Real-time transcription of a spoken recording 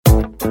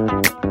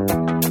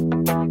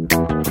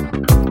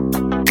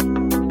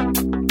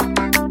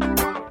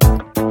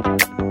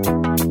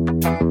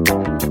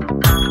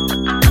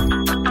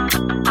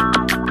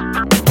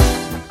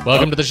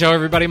Welcome to the show,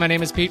 everybody. My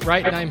name is Pete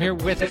Wright, and I'm here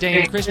with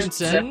Dane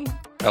Christensen.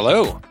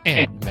 Hello.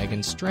 And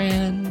Megan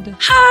Strand.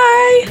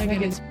 Hi.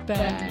 Megan is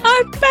back.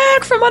 I'm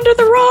back from under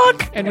the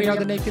rock. And we are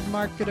the Naked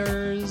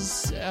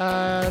Marketers.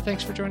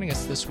 Thanks for joining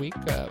us this week.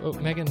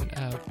 Megan,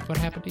 what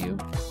happened to you?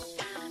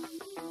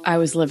 I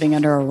was living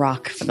under a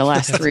rock for the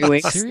last 3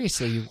 weeks.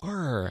 Seriously, you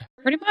were.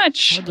 Pretty I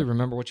much. hardly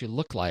remember what you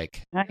look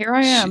like. Here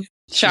I am.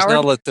 She's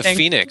now like the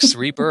Phoenix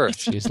rebirth.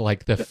 She's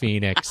like the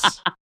Phoenix.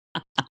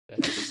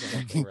 That's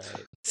exactly right.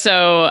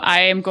 So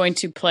I am going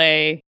to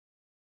play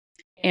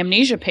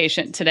amnesia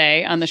patient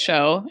today on the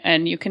show,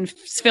 and you can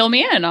fill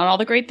me in on all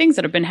the great things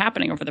that have been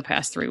happening over the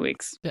past 3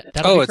 weeks.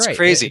 That'll be it's great.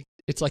 crazy.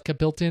 It's like a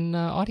built-in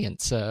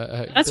audience.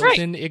 That's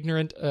built-in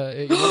ignorant.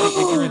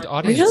 ignorant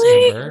audience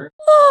Really? member.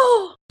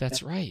 Oh.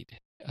 That's right.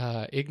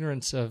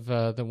 Ignorance of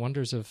the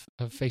wonders of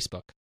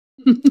Facebook.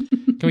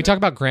 Can we talk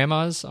about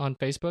grandmas on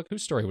Facebook?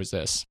 Whose story was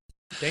this?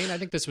 Dane, I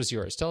think this was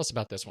yours. Tell us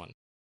about this one.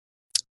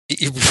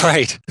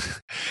 Right.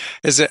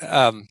 Is it?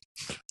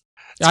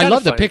 I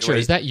love the picture.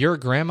 Is that your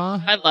grandma?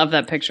 I love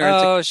that picture.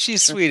 Oh,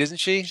 she's sweet, isn't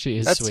she? She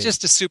is That's sweet.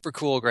 just a super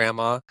cool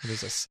grandma. It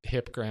is a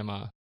hip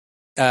grandma.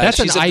 That's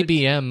an she's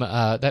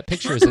IBM. That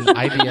picture is an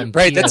IBM.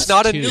 Right. That's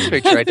not a PS2. new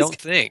picture, I don't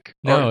think.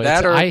 No, or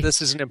that, or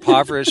this is an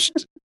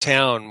impoverished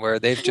town where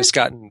they've just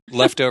gotten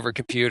leftover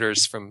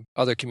computers from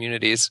other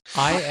communities.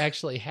 I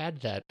actually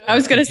had that. I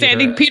was going to say, I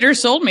computer. think Peter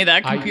sold me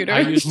that computer.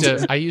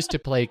 I used to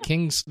play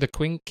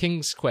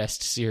King's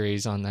Quest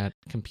series on that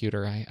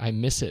computer. I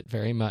miss it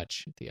very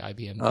much. The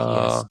IBM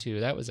PS2.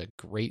 That was a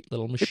great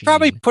little machine. It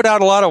probably put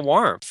out a lot of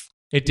warmth.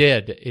 It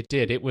did.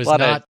 It was A lot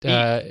not.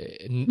 of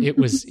It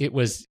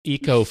was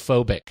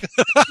ecophobic.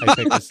 I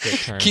think is the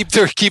term.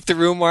 Keep the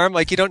room warm.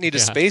 Like you don't need a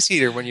space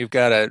heater when you've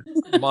got a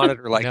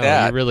monitor like no,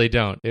 that. You really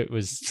don't. It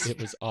was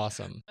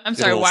awesome. I'm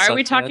sorry, why are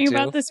we talking too.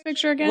 about this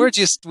picture again?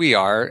 We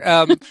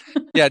are.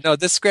 Yeah, no,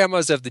 this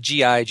grandma's of the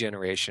GI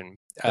generation.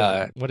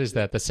 What is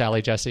that? The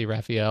Sally Jesse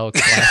Raphael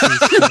glasses?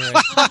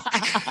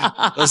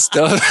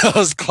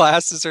 those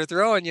glasses are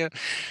throwing you.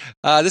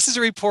 This is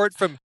a report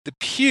from the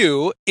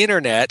Pew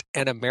Internet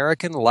and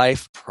American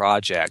Life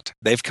Project.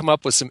 They've come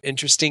up with some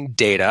interesting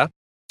data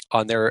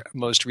on their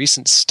most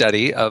recent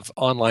study of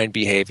online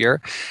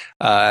behavior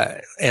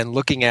and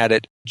looking at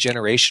it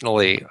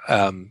generationally.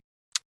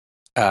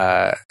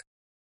 I'll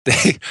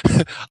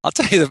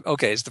tell you.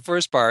 It's the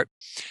first part.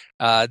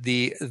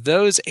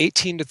 Those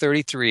 18 to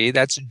 33,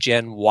 that's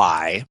Gen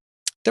Y.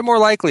 They're more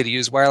likely to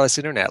use wireless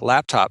internet,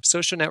 laptops,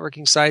 social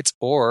networking sites,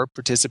 or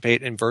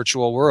participate in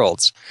virtual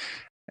worlds.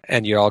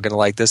 And you're all going to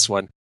like this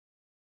one.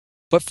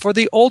 But for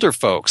the older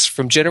folks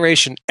from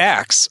Generation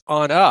X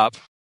on up,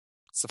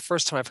 it's the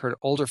first time I've heard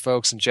older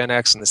folks and Gen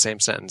X in the same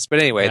sentence. But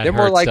anyway, that they're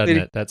more hurts, likely.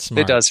 doesn't it? That's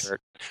smart. It does hurt.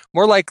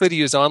 More likely to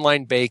use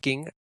online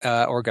banking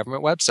or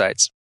government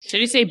websites. Should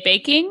you say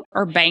baking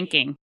or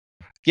banking?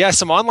 Yeah,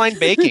 some online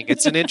baking.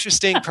 It's an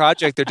interesting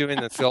project they're doing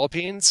in the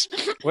Philippines.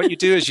 What you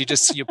do is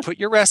you put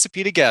your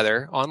recipe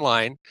together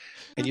online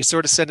and you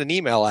sort of send an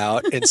email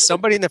out and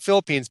somebody in the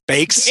Philippines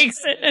bakes it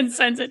and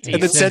sends it to you.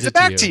 and then sends it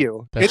back to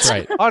you. That's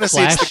right.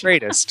 Honestly, it's the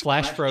greatest.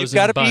 Flash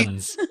frozen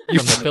buns from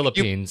the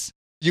Philippines.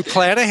 You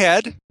plan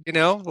ahead,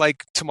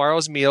 like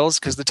tomorrow's meals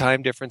because the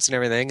time difference and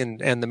everything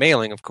and the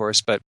mailing, of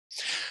course. But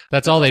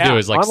that's all they do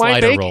is like online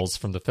slider baking. rolls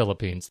from the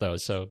Philippines, though.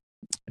 So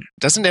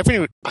doesn't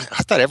everyone? I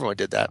thought everyone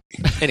did that.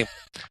 Anyway,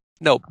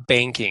 no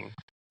banking.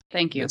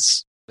 Thank you,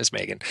 Miss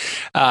Megan.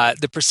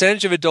 The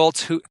percentage of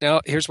adults who now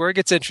here's where it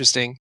gets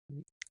interesting.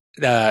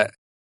 The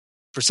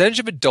percentage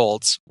of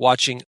adults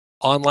watching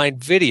online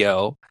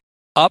video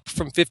up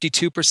from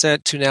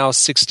 52% to now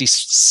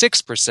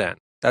 66%.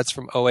 That's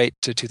from 2008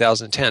 to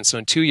 2010. So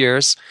in 2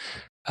 years,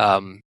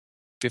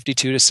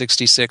 52 to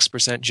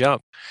 66%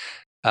 jump.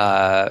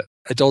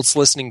 Adults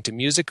listening to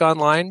music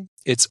online,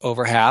 it's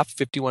over half,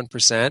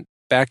 51%.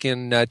 Back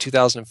in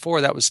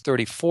 2004, that was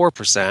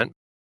 34%.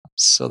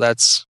 So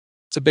it's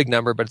a big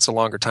number, but it's a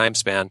longer time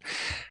span.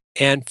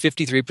 And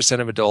 53%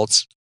 of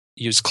adults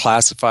use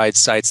classified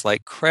sites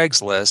like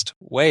Craigslist,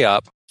 way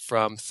up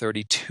from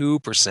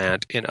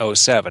 32% in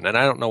 2007. And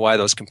I don't know why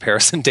those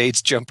comparison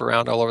dates jump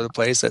around all over the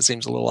place. That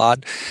seems a little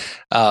odd.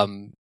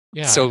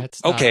 yeah. So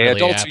it's not really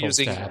adults are apples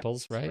using to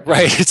apples, right?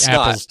 Right. It's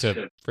apples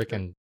to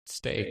freaking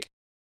steak.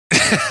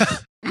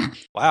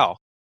 Wow.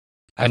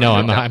 I know.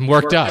 I'm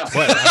worked up.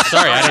 What? I'm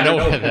sorry. I don't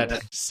know where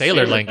that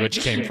sailor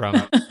language came from.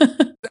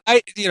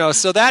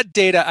 So that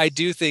data I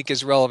do think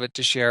is relevant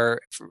to share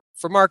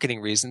for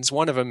marketing reasons.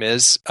 One of them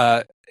is,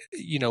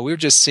 we're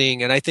just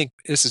seeing, and I think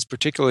this is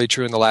particularly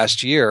true in the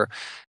last year,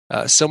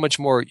 so much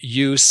more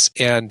use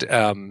and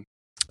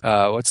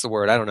what's the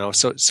word? I don't know.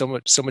 So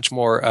much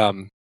more.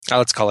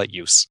 Let's call it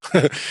use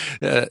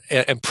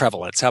and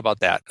prevalence. How about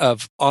that?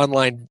 Of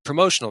online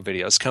promotional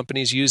videos,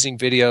 companies using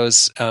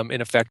videos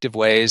in effective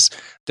ways.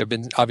 There have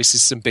been obviously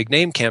some big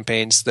name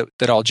campaigns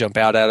that all jump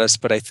out at us,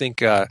 but I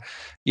think,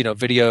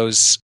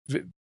 videos,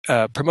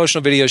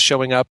 promotional videos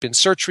showing up in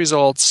search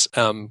results,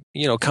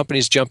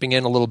 companies jumping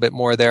in a little bit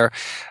more there.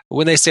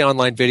 When they say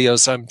online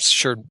videos, I'm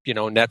sure,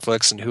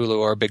 Netflix and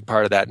Hulu are a big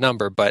part of that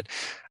number, but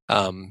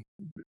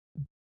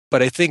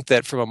But I think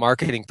that from a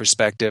marketing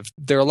perspective,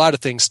 there are a lot of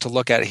things to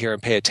look at here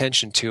and pay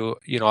attention to.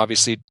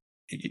 Obviously,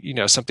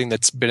 something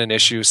that's been an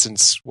issue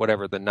since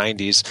whatever the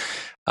 90s,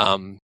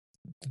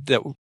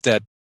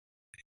 that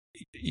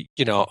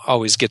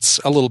always gets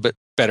a little bit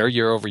better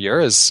year over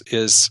year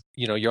is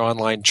your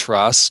online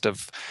trust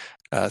of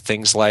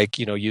things like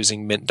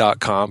using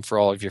mint.com for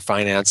all of your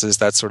finances,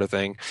 that sort of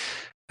thing.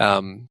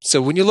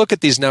 So when you look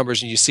at these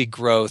numbers and you see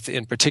growth,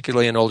 in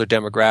particularly an older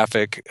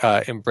demographic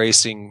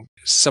embracing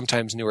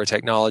sometimes newer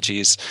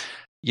technologies,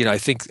 I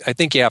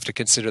think you have to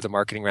consider the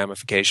marketing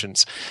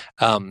ramifications.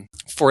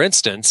 For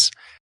instance,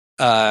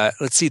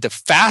 let's see, the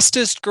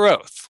fastest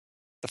growth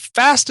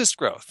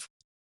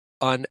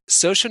on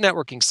social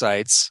networking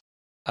sites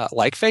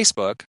like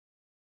Facebook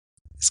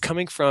is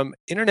coming from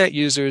internet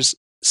users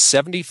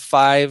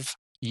 75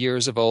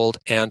 years of old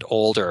and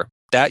older.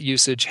 That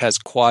usage has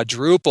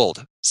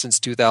quadrupled since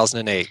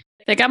 2008.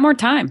 They got more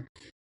time.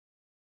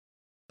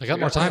 They got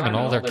more time, and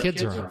all their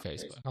kids are on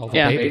Facebook. All the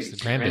babies, the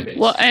grandbabies.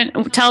 Well,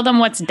 and tell them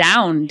what's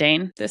down,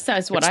 Dane. This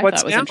is what I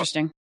thought was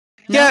interesting.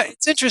 Yeah,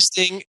 it's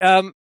interesting,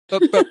 but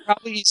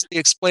probably easily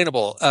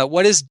explainable.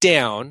 What is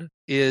down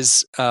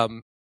is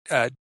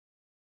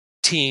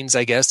teens,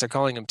 I guess. They're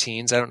calling them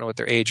teens. I don't know what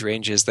their age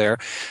range is there.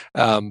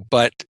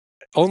 But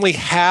only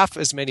half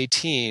as many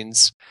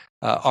teens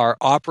are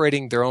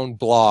operating their own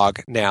blog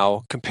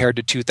now compared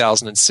to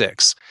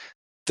 2006.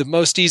 The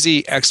most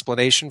easy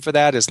explanation for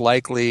that is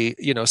likely,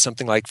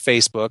 something like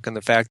Facebook and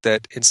the fact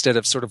that instead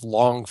of sort of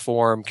long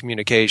form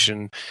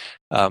communication,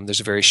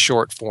 there's a very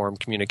short form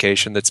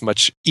communication that's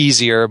much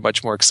easier,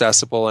 much more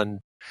accessible,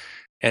 and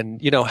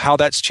how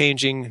that's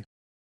changing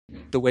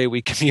the way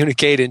we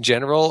communicate in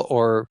general,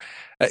 or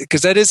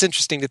because that is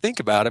interesting to think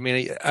about. I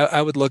mean,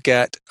 I would look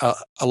at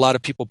a lot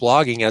of people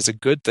blogging as a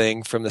good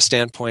thing from the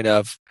standpoint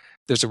of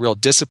there's a real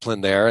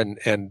discipline there,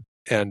 and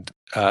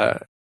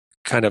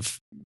kind of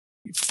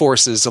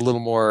forces a little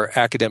more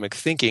academic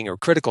thinking or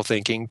critical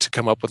thinking to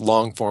come up with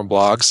long form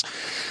blogs.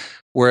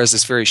 Whereas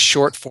this very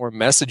short form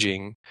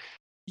messaging,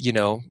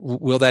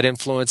 will that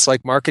influence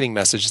like marketing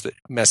messages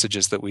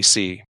that we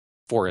see,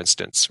 for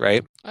instance,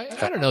 right?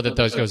 I don't know that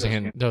those go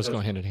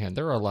hand in hand.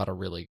 There are a lot of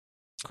really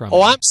crummy.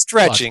 Oh, I'm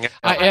stretching.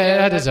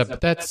 That's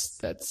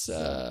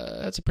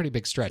a pretty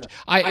big stretch.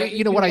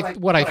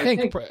 What I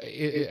think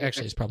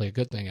actually is probably a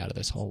good thing out of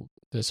this whole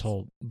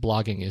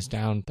blogging is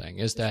down thing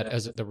is that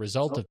as the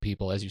result of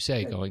people, as you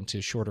say, going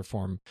to shorter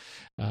form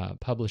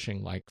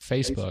publishing like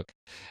Facebook,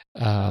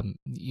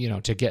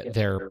 to get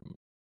their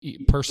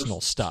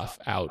personal stuff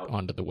out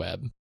onto the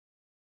web.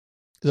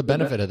 The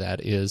benefit of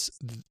that is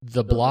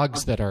the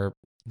blogs that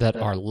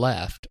are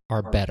left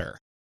are better.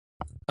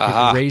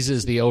 It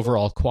raises the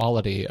overall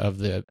quality of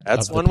the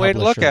one way to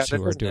look at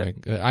who are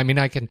doing. I mean,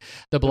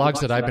 the blogs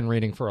that I've been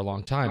reading for a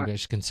long time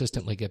just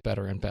consistently get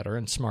better and better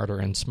and smarter,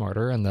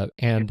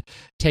 and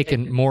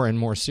taken more and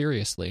more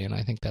seriously. And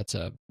I think that's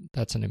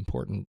an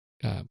important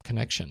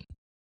connection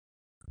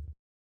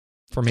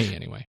for me,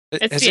 anyway.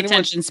 It's the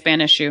attention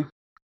span issue.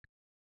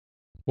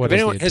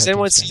 Has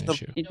anyone seen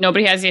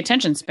Nobody has the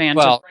attention span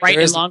to write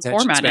in long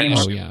format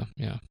anymore. Oh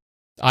yeah.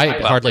 I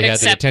hardly had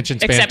the attention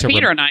span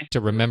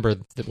to remember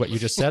what you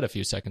just said a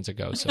few seconds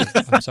ago, so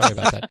I'm sorry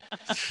about that.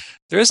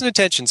 There is an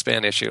attention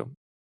span issue.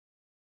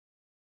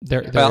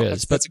 There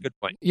is. That's a good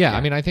point. Yeah,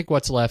 I mean, I think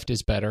what's left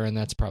is better, and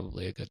that's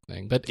probably a good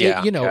thing. But,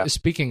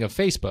 speaking of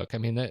Facebook, I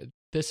mean,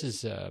 this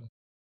is, I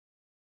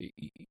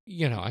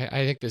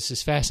think this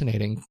is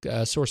fascinating.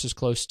 Sources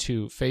close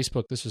to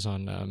Facebook, this was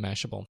on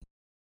Mashable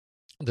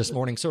this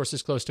morning,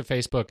 sources close to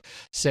Facebook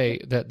say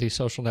that the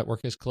social network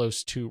is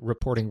close to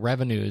reporting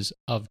revenues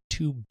of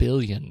 $2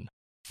 billion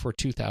for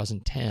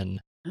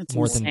 2010. That's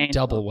more insane. Than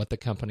double what the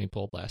company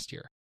pulled last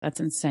year. That's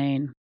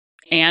insane.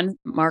 And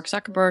Mark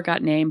Zuckerberg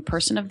got named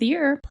Person of the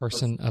Year.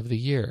 Person of the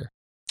Year.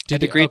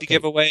 Did agree to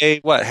give away,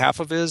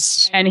 half of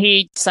his? And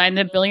he signed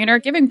the Billionaire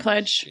Giving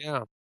Pledge.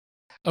 Yeah.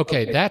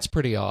 Okay, that's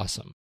pretty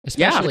awesome.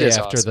 Especially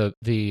after awesome.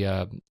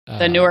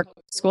 the Newark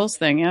schools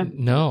thing, yeah.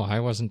 No, I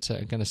wasn't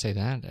going to say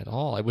that at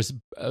all. It was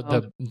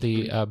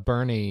the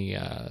Bernie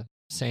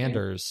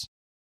Sanders,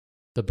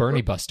 the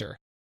Bernie Buster.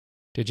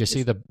 Did you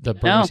see the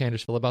Bernie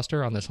Sanders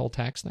filibuster on this whole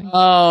tax thing?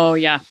 Oh,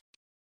 yeah.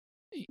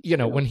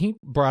 When he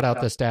brought out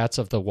the stats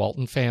of the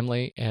Walton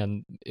family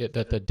and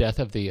that the death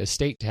of the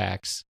estate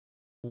tax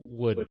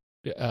would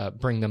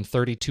bring them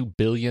 $32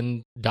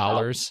 billion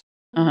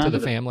to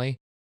the family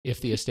if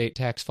the estate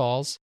tax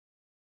falls.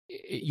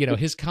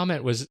 His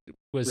comment was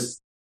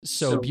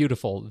so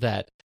beautiful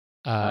that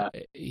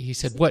he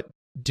said,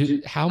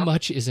 how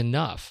much is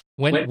enough?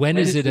 When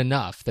is it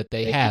enough that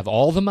they have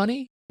all the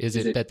money? Is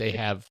it that they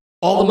have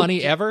all the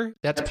money ever?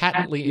 That's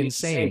patently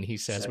insane, he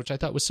says, which I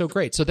thought was so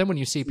great. So then when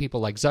you see people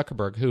like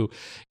Zuckerberg, who,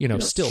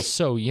 still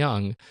so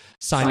young,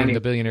 signing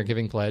the Billionaire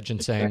Giving Pledge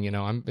and saying,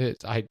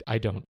 I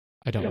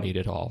don't need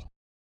it all.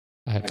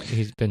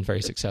 He's been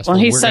very successful.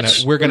 Well,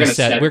 we're going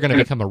to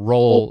become a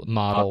role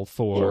model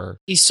for.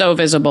 He's so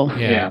visible.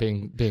 Yeah,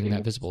 being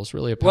that visible is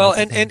really a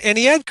powerful thing. And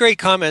he had great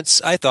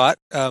comments. I thought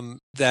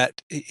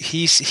that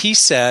he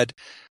said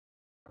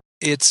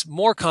it's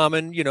more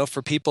common,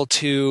 for people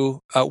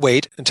to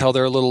wait until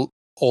they're a little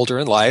older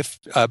in life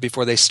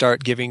before they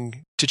start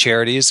giving to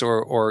charities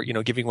or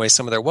giving away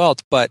some of their wealth.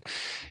 But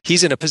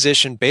he's in a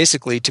position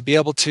basically to be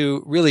able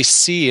to really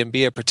see and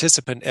be a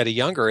participant at a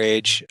younger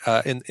age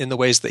in the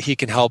ways that he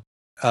can help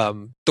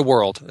the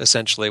world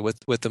essentially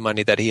with the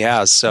money that he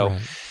has. So.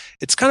 Right.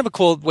 It's kind of a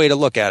cool way to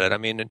look at it. I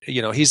mean,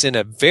 he's in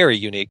a very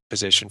unique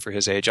position for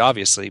his age,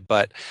 obviously,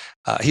 but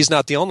he's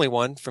not the only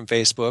one from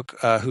Facebook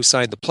who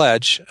signed the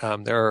pledge.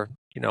 There are,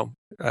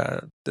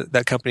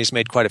 that company's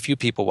made quite a few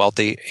people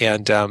wealthy,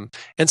 and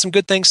some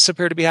good things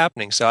appear to be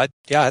happening. So I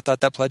thought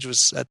that pledge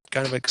was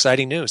kind of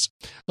exciting news.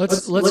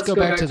 Let's go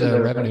back to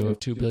the revenue of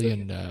 $2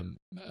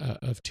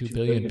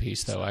 billion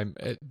piece, though.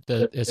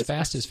 As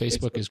fast as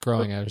Facebook is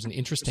growing, there's an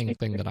interesting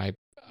thing that I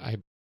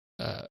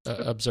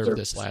observed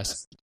this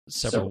last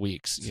several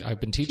weeks.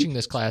 I've been teaching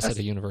this class at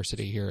a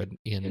university here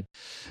in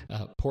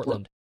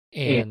Portland,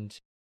 and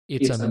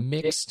it's a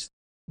mixed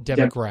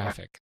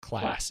demographic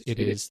class.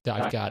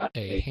 I've got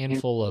a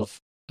handful of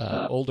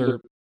older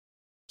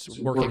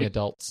working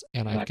adults,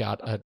 and I've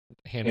got a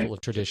handful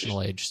of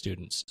traditional age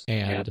students.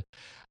 And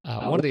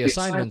one of the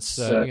assignments,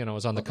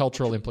 is on the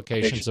cultural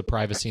implications of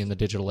privacy in the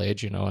digital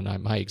age.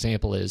 And my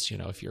example is,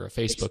 if you're a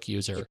Facebook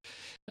user,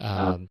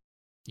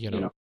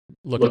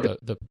 look at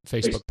the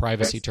Facebook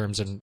privacy terms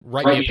and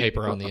write me a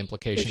paper on the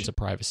implications of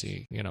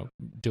privacy,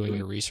 doing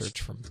your research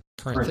from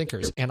current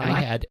thinkers. And I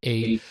had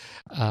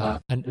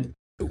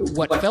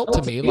what felt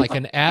to me like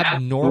an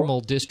abnormal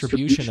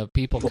distribution of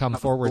people come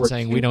forward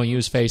saying, we don't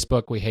use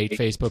Facebook, we hate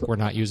Facebook, we're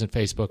not using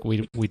Facebook,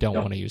 we don't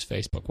want to use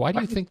Facebook. Why do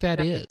you think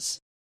that is?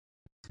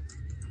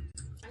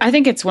 I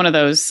think it's one of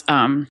those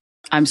I'm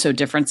so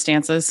different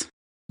stances.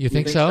 You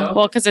think so?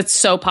 Well, because it's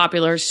so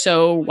popular,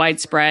 so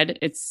widespread.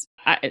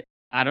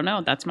 I don't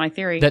know. That's my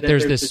theory. That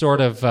there's this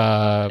sort of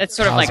it's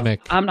sort cosmic, of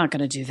like, I'm not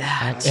going to do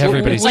that.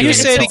 Everybody's doing it.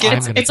 Say it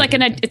again.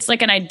 It's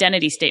like an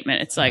identity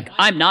statement. It's like,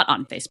 I'm not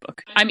on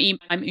Facebook. I'm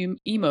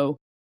emo.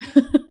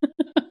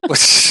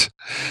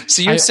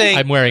 So you're saying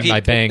I'm wearing my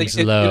bangs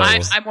low.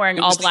 I'm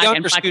wearing all black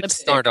and black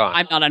lipstick.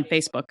 I'm not on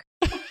Facebook.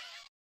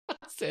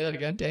 Say that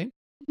again, Dane.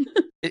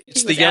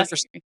 It's the younger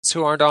students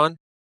who aren't on.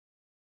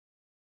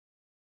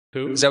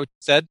 Who? Is that what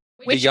you said?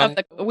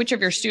 Which of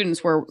your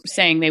students were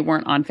saying they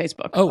weren't on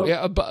Facebook? Oh,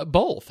 yeah,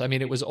 both. I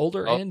mean, it was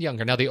older and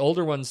younger. Now, the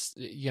older ones,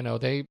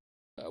 they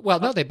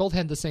both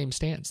had the same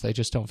stance. They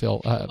just don't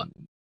feel.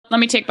 Let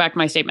me take back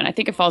my statement. I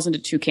think it falls into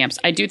two camps.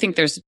 I do think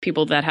there's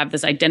people that have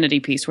this identity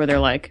piece where they're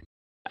like,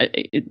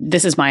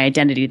 this is my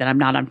identity that I'm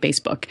not on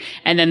Facebook.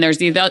 And then there's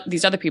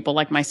these other people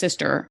like my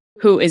sister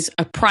who is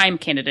a prime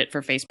candidate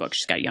for Facebook.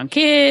 She's got young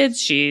kids.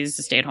 She's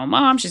a stay-at-home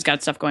mom. She's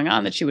got stuff going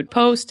on that she would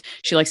post.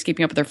 She likes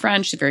keeping up with her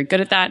friends. She's very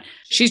good at that.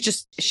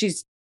 She's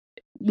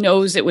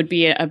knows it would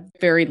be a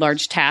very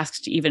large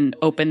task to even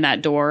open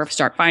that door,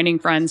 start finding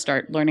friends,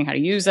 start learning how to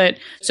use it.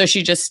 So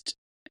she just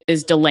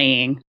is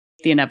delaying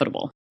the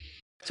inevitable.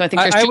 So I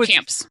think there's two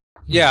camps.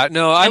 Yeah,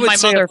 no, I would my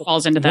say mother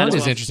falls into that. One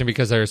is interesting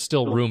because there's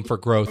still room for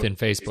growth in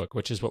Facebook,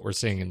 which is what we're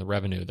seeing in the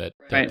revenue, that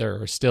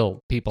there are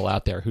still people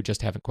out there who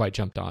just haven't quite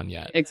jumped on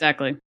yet.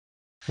 Exactly.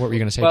 What were you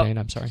going to say, Dane?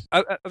 I'm sorry.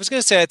 I was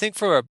going to say, I think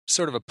for a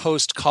sort of a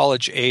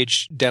post-college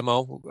age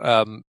demo,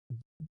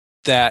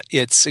 that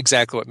it's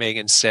exactly what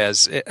Megan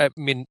says. I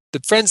mean,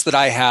 the friends that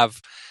I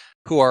have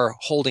who are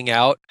holding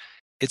out,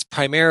 it's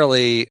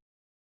primarily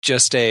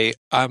just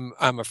I'm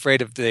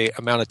afraid of the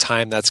amount of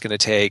time that's going to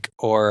take,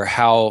 or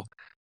how,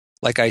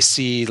 like, I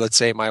see, let's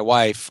say, my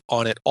wife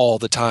on it all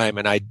the time,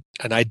 and I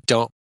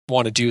don't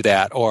want to do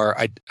that, or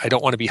I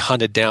don't want to be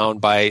hunted down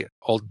by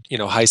old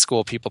high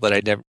school people that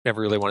I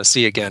never really want to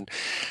see again.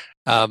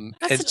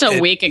 That's such a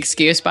weak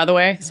excuse, by the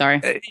way.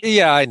 Sorry.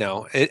 Yeah, I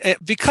know.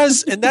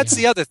 Because, and that's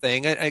the other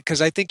thing,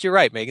 because I think you're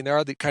right, Megan. There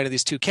are kind of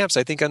these two camps.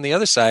 I think on the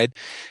other side,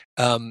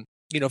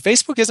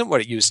 Facebook isn't what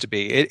it used to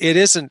be. It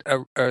isn't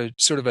a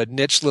sort of a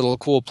niche little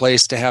cool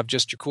place to have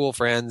just your cool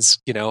friends.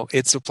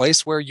 It's a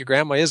place where your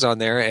grandma is on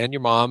there, and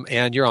your mom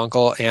and your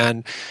uncle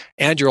and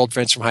your old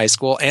friends from high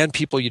school and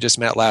people you just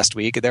met last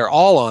week. They're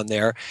all on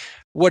there.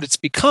 What it's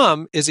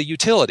become is a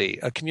utility,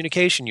 a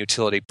communication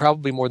utility,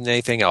 probably more than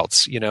anything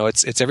else.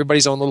 It's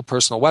everybody's own little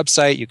personal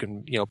website. You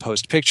can,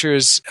 post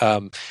pictures.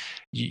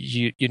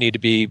 You need to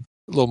be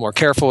a little more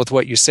careful with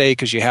what you say,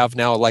 because you have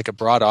now like a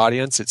broad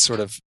audience. It's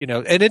sort of,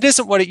 and it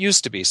isn't what it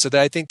used to be. So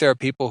that I think there are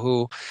people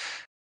who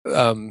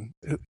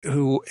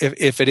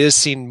if it is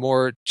seen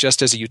more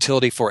just as a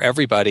utility for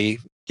everybody,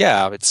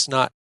 it's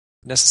not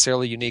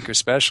necessarily unique or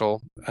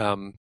special.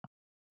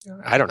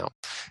 I don't know.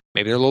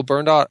 Maybe they're a little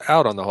burned out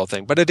on the whole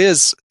thing, but it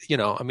is,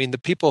 the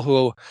people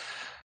who,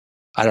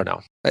 I don't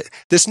know.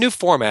 This new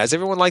format, does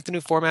everyone like the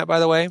new format, by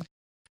the way?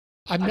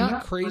 I'm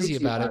not crazy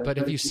about it, but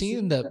have you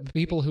seen the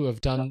people who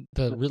have done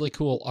the really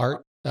cool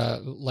art,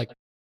 like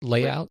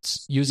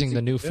layouts, using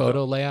the new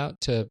photo layout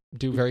to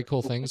do very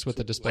cool things with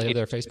the display of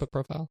their Facebook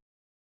profile?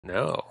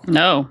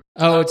 No.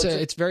 Oh,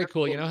 it's very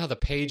cool. You know how the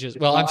pages...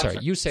 Well, I'm sorry.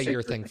 You say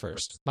your thing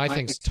first. My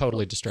thing's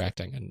totally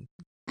distracting.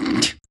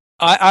 And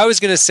I was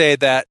going to say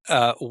that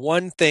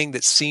one thing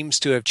that seems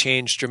to have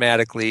changed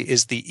dramatically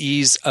is the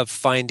ease of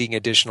finding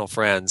additional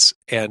friends.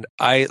 And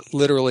I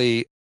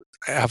literally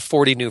have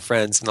 40 new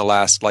friends in the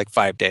last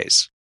 5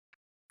 days.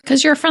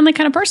 Because you're a friendly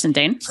kind of person,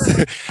 Dane.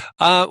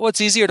 Well,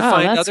 it's easier to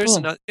find others.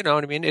 Cool. And, you know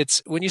what I mean?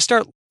 It's when you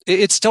start,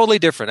 it's totally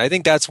different. I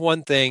think that's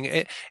one thing.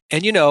 And,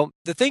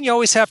 the thing you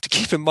always have to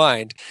keep in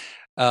mind,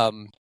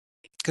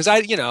 because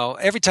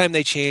every time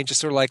they change, it's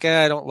sort of like,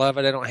 I don't love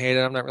it. I don't hate it.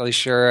 I'm not really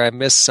sure. I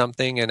missed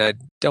something and I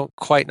don't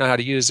quite know how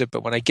to use it.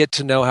 But when I get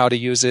to know how to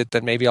use it,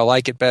 then maybe I'll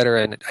like it better.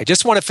 And I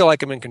just want to feel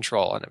like I'm in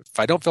control. And if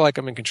I don't feel like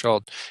I'm in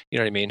control, you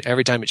know what I mean?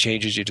 Every time it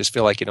changes, you just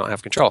feel like you don't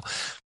have control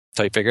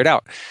until you figure it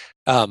out.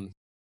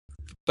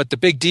 But the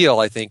big deal,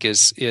 I think,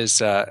 is this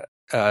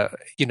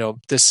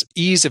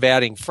ease of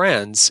adding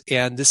friends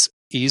and this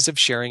ease of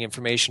sharing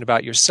information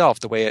about yourself,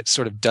 the way it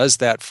sort of does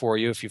that for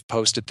you if you've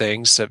posted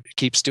things, so it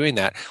keeps doing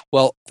that.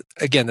 Well,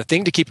 again, the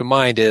thing to keep in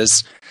mind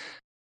is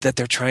that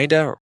they're trying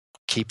to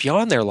keep you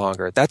on there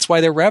longer. That's why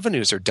their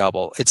revenues are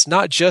double. It's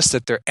not just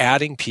that they're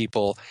adding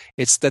people,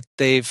 it's that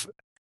they've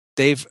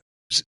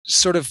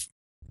sort of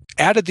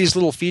added these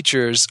little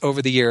features over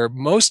the year.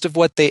 Most of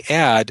what they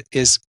add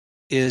is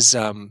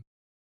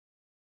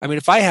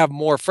if I have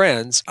more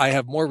friends, I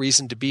have more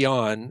reason to be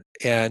on.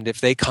 And if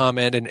they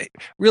comment, and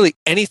really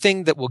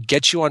anything that will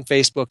get you on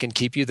Facebook and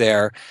keep you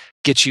there,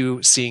 get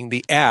you seeing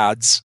the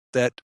ads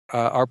that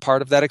are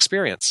part of that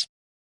experience.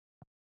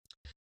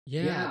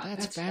 Yeah,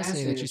 that's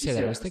fascinating that you say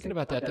that. I was thinking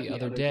about that the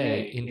other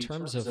day in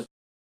terms of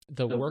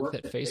the work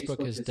that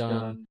Facebook has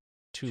done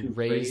to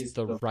raise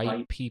the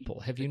right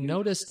people. Have you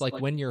noticed,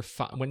 when you're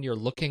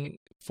looking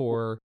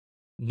for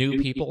new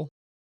people,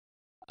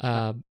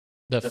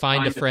 the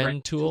Find a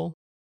Friend tool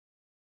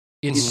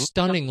is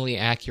stunningly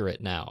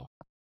accurate now.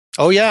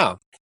 Oh yeah,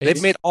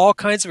 they've made all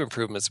kinds of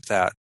improvements with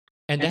that,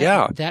 and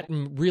that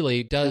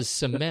really does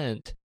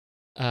cement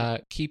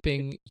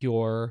keeping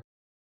your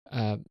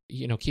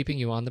keeping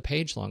you on the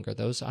page longer.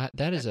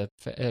 That is a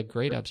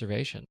great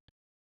observation.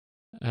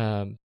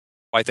 Why?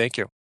 Thank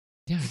you.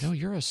 Yeah, no,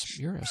 you're a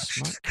smart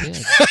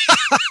kid.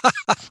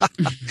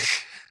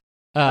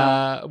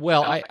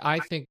 I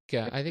think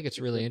it's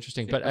really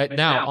interesting. But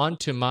now on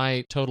to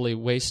my totally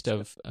waste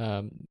of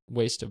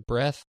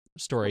breath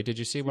story. Did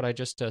you see what I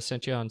just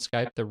sent you on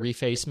Skype? The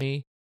Reface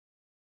Me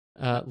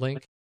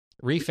link,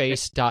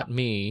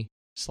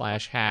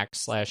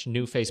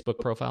 reface.me/hack/new Facebook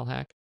profile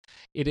hack.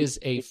 It is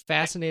a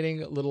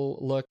fascinating little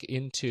look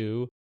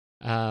into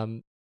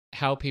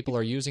how people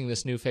are using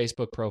this new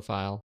Facebook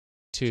profile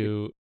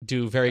to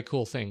do very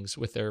cool things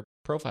with their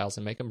profiles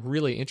and make them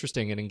really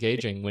interesting and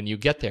engaging when you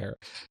get there.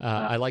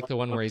 I like the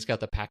one where he's got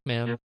the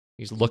Pac-Man.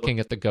 He's looking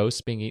at the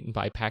ghost being eaten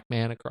by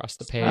Pac-Man across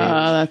the page.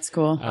 Oh, that's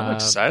cool. I'm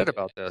excited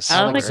about this.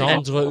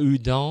 Alexandre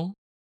Houdon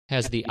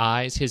has the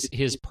eyes.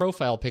 His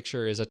profile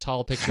picture is a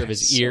tall picture of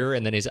his ear,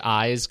 and then his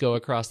eyes go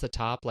across the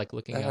top,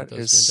 looking out those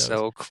windows. That is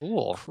so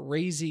cool.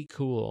 Crazy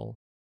cool.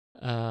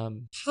 Yeah,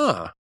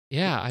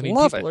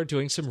 people are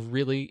doing some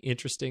really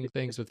interesting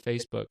things with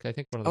Facebook. I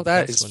think one of the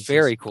that best is ones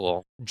very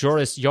cool.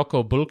 Joris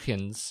Yoko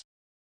Bulkins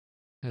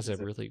has a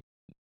really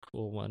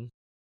cool one.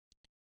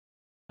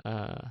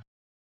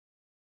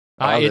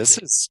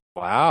 This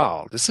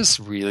is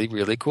really,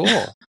 really cool.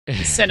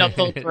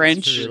 Cynical Grinch.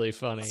 It's really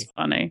funny. It's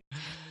funny.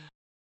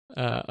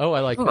 I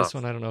like this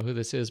one. I don't know who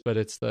this is, but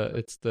it's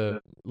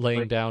the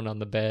laying down on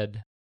the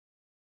bed,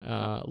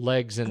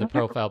 legs in the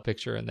profile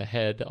picture and the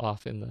head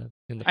off in the.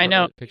 I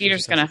know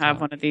Peter's going to have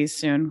one of these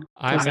soon.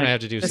 I'm going to have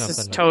to do something. This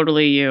is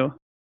totally you.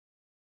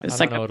 It's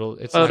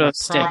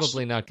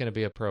probably not going to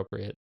be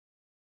appropriate.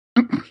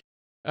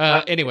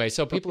 Anyway,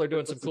 so people are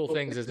doing some cool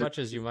things, as much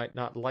as you might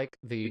not like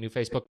the new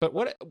Facebook. But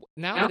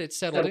now that it's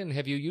settled in,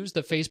 have you used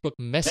the Facebook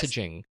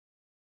messaging,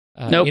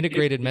 Nope.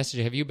 integrated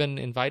messaging? Have you been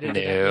invited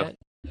to that yet?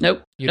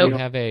 Nope. You don't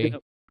have a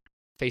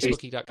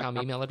Facebooky.com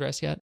email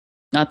address yet?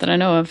 Not that I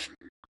know of.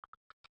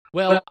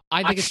 Well,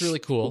 I think it's really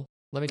cool.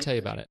 Let me tell you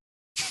about it.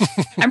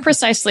 I'm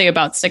precisely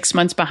about 6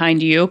 months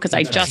behind you because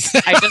I just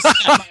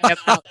got my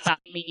About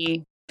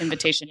Me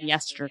invitation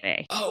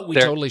yesterday. Oh, we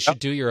totally should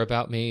do your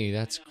About Me.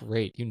 That's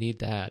great. You need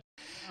that.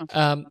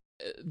 The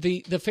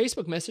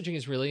Facebook messaging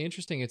is really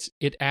interesting.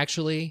 It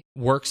actually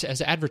works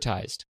as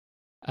advertised.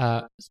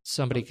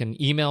 Somebody can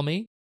email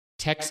me,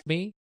 text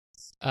me,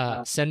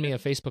 send me a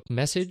Facebook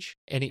message,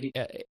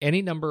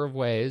 any number of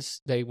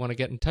ways they want to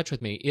get in touch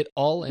with me. It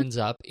all ends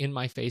up in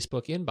my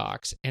Facebook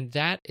inbox, and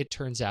that, it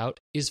turns out,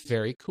 is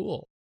very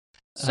cool.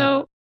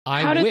 So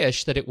I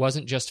wish that it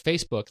wasn't just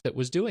Facebook that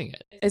was doing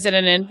it. Is it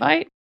an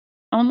invite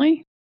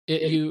only?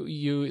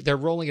 They're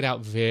rolling it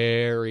out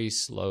very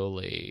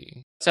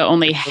slowly. So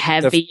only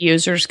heavy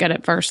users get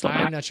it first.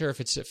 I'm not sure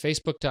if it's at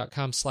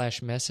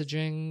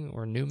facebook.com/messaging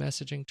or new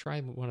messaging.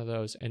 Try one of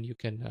those, and you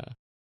can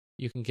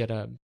get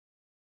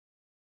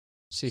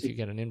see if you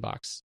get an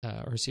inbox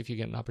or see if you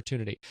get an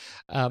opportunity.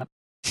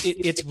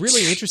 It's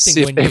really interesting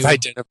see when they've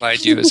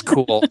identified you as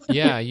cool.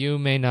 Yeah, you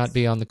may not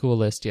be on the cool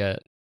list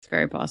yet. It's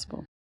very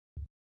possible.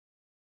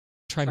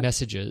 Try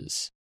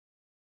messages.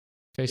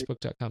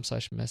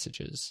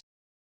 Facebook.com/messages.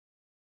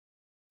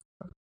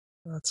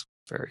 That's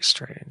very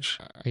strange.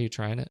 Are you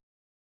trying it?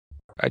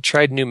 I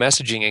tried new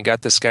messaging and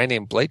got this guy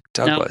named Blake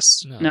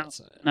Douglas. No,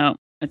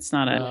 it's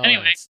not it.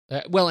 Anyway.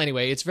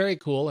 Anyway, it's very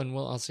cool, and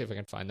I'll see if I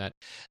can find that.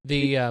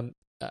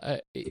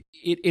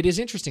 It is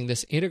interesting.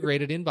 This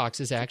integrated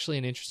inbox is actually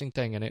an interesting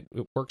thing, and it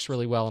works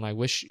really well. And I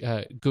wish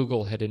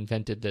Google had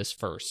invented this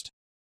first,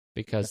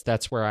 because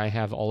that's where I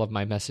have all of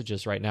my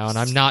messages right now. And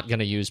I'm not going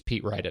to use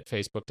Pete Wright at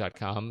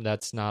Facebook.com.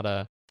 That's not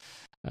a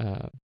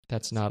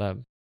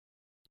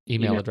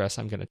email address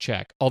I'm going to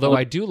check. Although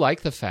I do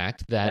like the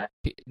fact that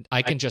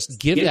I can just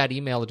give that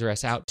email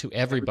address out to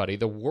everybody.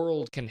 The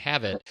world can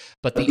have it,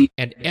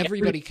 and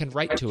everybody can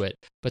write to it.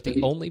 But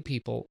the only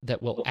people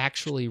that will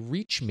actually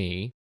reach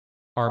me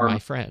are my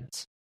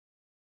friends.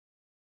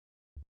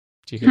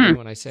 Do you hear me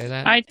when I say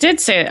that? I did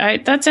say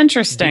it. That's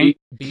interesting.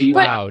 Be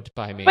loud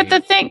by me. But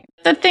the thing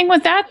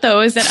with that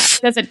though is that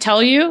does it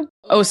tell you,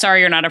 oh, sorry,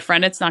 you're not a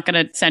friend? It's not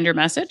going to send your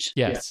message.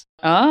 Yes.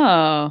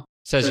 Oh.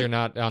 Says you're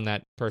not on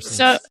that person's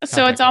So it's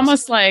list.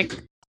 almost like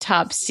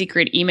top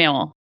secret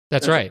email.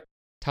 That's right.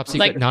 Top secret,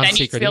 like, non-secret.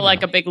 Then you feel email.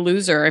 like a big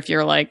loser if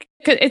you're like,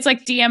 'cause it's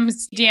like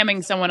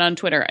DMing someone on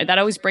Twitter. That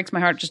always breaks my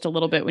heart just a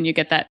little bit when you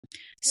get that.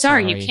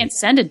 Sorry, you can't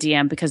send a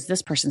DM because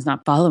this person's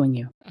not following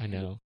you. I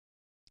know.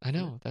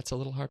 That's a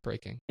little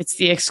heartbreaking. It's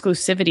the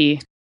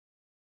exclusivity.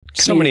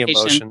 So many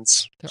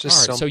emotions.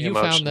 So you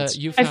found the it.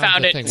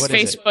 thing. It's What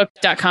is it?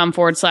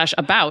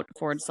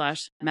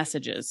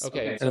 facebook.com/about/messages.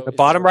 Okay. And at the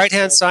bottom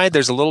right-hand side,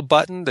 there's a little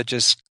button that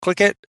just click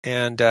it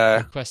and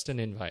Request an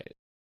invite.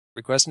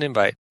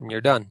 And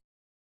you're done.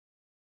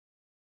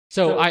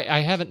 So I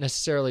haven't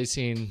necessarily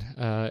seen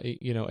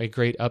a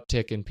great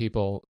uptick in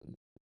people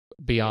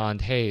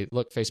beyond, hey,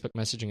 look, Facebook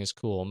messaging is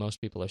cool.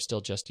 Most people are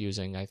still just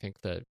using, I think,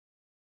 the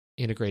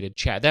integrated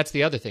chat. That's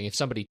the other thing. If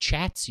somebody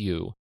chats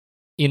you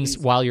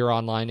while you're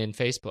online in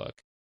Facebook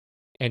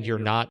and you're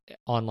not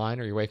online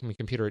or you're away from your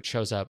computer, it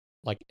shows up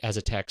like as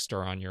a text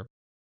or on your,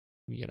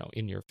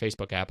 in your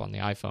Facebook app on the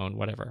iPhone,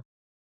 whatever.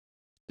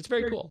 It's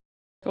very cool.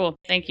 Cool.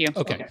 Thank you.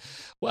 Okay.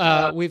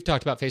 We've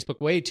talked about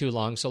Facebook way too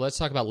long, so let's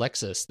talk about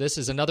Lexus. This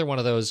is another one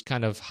of those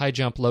kind of high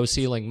jump, low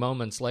ceiling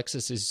moments.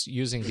 Lexus is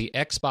using the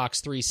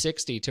Xbox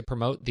 360 to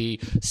promote the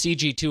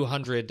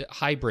CG200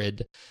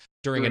 hybrid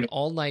during an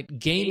all-night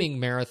gaming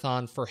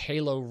marathon for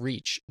Halo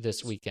Reach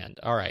this weekend.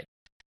 All right.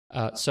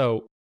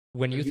 So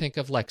when you think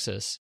of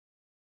Lexus,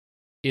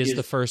 is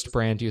the first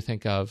brand you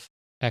think of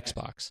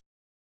Xbox?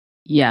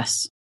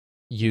 Yes.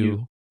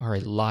 You are a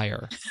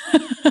liar.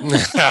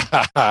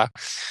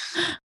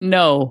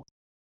 No.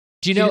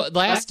 Do you know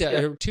last 2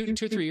 or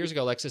 3 years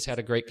ago, Lexus had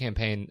a great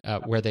campaign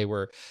where they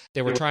were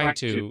trying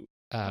to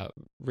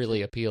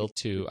really appeal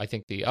to, I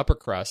think, the upper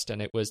crust,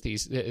 and it was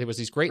these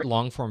great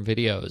long form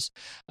videos.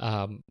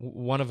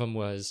 One of them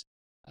was,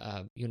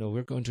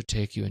 we're going to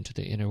take you into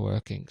the inner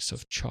workings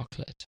of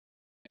chocolate,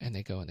 and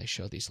they go and they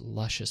show these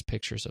luscious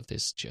pictures of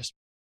this just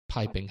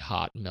piping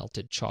hot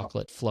melted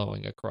chocolate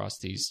flowing across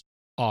these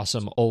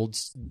awesome old,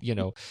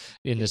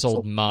 in this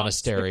old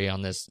monastery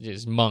on this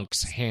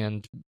monks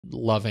hand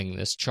loving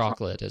this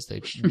chocolate as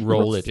they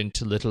roll it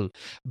into little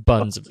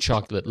buns of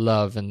chocolate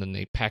love, and then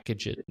they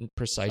package it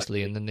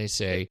precisely, and then they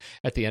say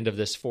at the end of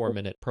this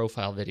 4-minute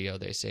profile video,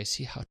 they say,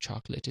 see how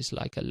chocolate is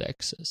like a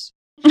Lexus.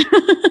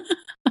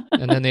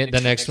 And then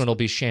the next one will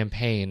be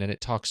champagne, and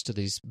it talks to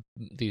these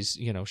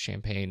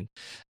champagne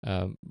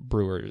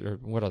brewers, or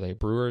what are they?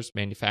 Brewers,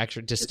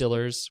 manufacturers,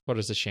 distillers. What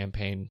is a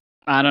champagne?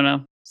 I don't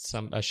know.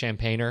 A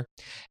champagner,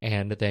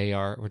 and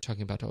we're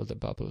talking about all the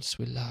bubbles.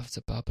 We love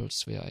the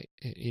bubbles. We are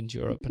in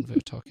Europe, and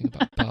we're talking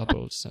about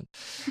bubbles. And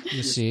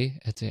you see,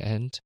 at the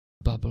end,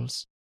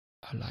 bubbles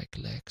are like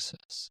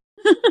Lexus.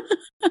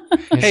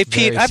 Hey,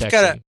 Pete,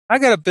 I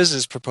got a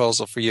business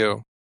proposal for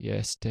you.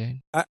 Yes,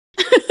 Dane. I've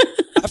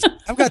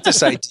got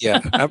this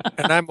idea,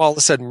 and I'm all of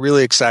a sudden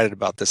really excited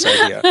about this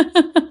idea.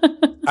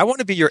 I want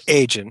to be your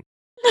agent,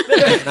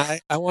 and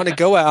I want to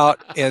go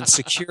out and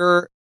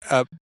secure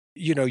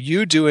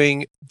you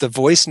doing the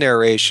voice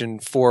narration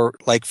for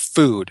like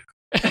food.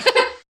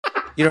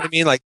 You know what I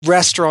mean? Like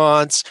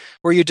restaurants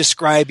where you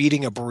describe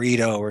eating a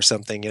burrito or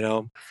something,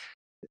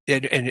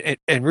 and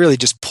really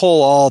just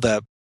pull all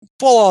the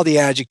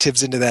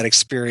adjectives into that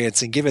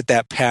experience and give it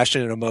that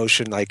passion and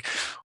emotion. Like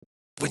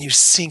when you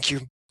sink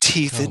your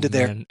teeth into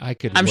there.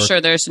 I'm sure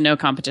there's no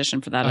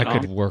competition for that at all. I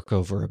could work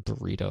over a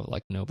burrito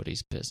like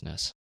nobody's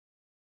business.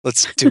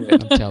 Let's do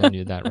it. I'm telling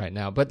you that right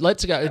now. But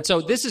let's go.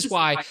 So this is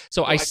why.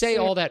 So I say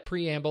all that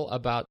preamble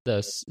about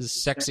the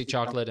sexy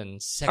chocolate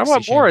and sexy. I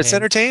want more. Champagne. It's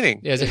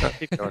entertaining.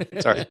 Keep going.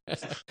 Sorry.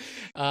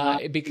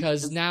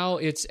 Because now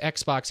it's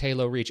Xbox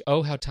Halo Reach.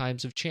 Oh, how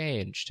times have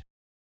changed.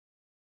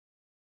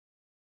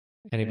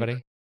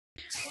 Anybody?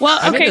 Well,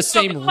 okay, I'm in the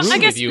same room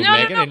with you,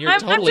 Megan, and you're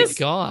totally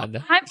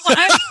gone. I'm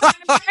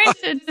trying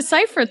to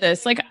decipher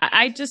this. Like,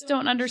 I just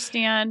don't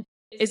understand.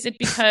 Is it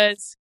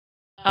because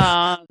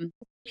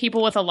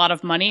people with a lot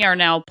of money are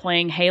now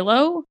playing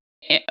Halo,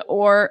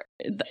 or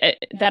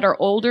that are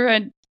older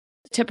and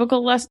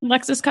typical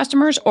Lexus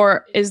customers,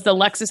 or is the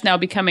Lexus now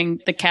becoming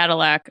the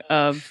Cadillac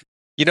of?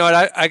 You know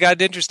what? I got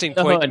an interesting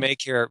point to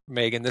make here,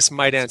 Megan. This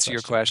might answer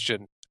your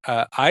question.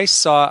 I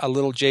saw a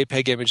little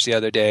JPEG image the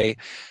other day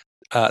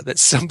that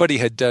somebody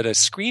had done a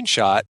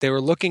screenshot. They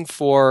were looking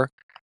for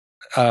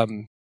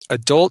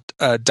adult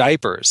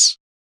diapers.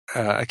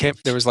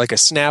 There was like a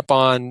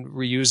Snap-on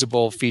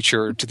reusable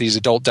feature to these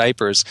adult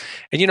diapers,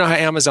 and you know how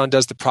Amazon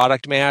does the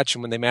product match,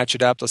 and when they match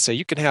it up, they'll say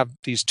you can have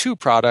these two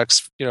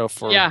products,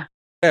 for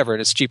whatever,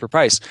 and it's cheaper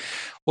price.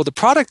 Well, the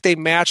product they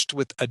matched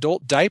with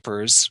adult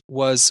diapers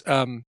was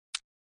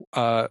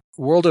not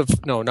World of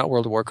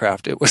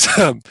Warcraft. It was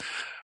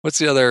what's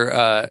the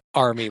other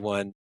army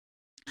one?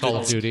 Call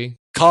of Duty.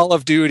 Call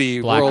of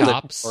Duty, Black World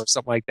Ops, or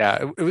something like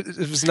that.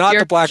 It was not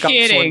You're the Black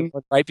kidding. Ops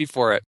one right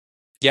before it.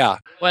 Yeah.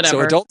 Whatever.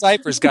 So adult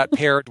diapers got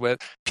paired with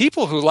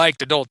people who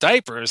liked adult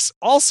diapers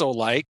also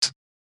liked.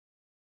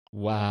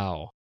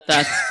 Wow.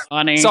 That's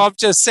funny. So I'm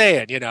just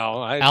saying,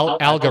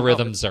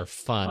 algorithms are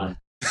fun.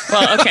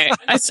 Well, okay.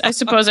 I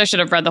suppose I should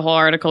have read the whole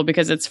article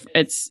because it's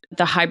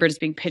the hybrid is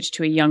being pitched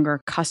to a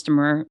younger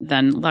customer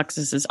than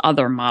Lexus's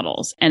other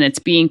models, and it's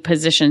being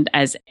positioned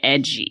as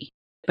edgy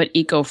but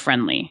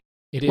eco-friendly.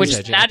 It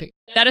is edgy.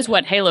 That is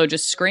what Halo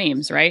just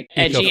screams, right?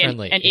 Edgy and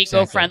exactly.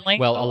 eco-friendly.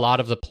 Well, a lot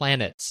of the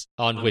planets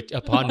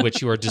upon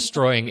which you are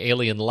destroying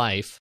alien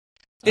life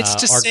it's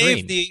to are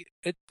save green.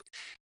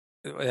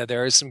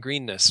 there is some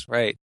greenness,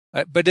 right?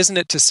 But isn't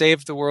it to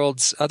save the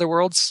world's other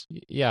worlds?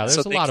 Yeah,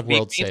 there's a lot of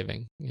world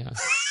saving. Yeah.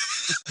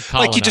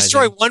 Like you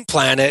destroy one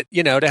planet,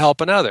 to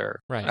help another.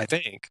 Right. I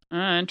think.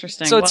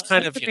 Interesting. So it's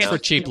kind of for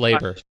cheap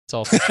labor. It's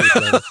all for cheap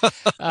labor.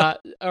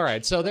 All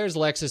right. So there's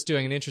Lexus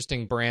doing an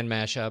interesting brand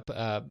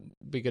mashup.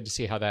 Be good to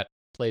see how that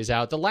plays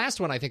out. The last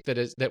one I think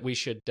that we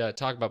should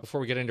talk about before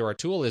we get into our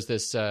tool is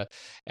this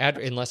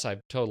unless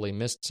I've totally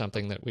missed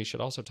something that we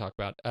should also talk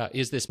about,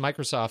 is this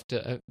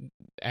Microsoft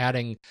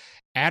adding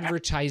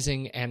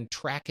advertising and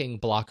tracking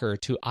blocker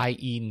to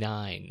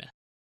IE9.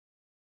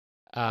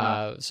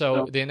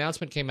 So the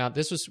announcement came out.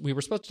 We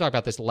were supposed to talk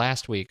about this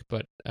last week,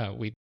 but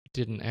we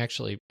didn't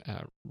actually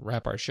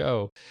wrap our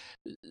show.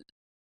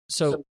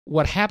 So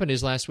what happened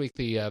is last week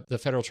the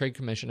Federal Trade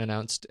Commission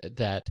announced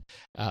that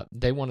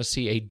they want to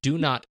see a do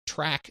not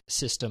track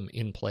system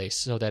in place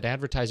so that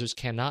advertisers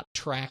cannot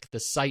track the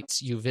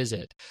sites you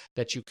visit,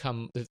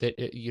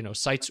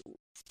 sites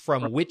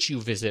from which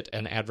you visit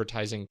an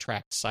advertising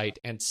tracked site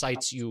and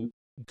sites you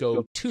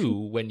go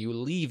to when you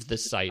leave the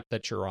site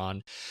that you're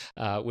on,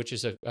 which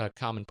is a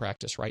common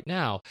practice right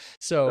now.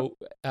 So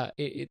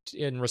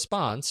in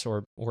response,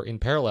 or in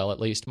parallel at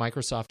least,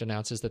 Microsoft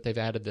announces that they've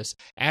added this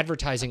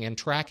advertising and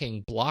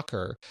tracking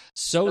blocker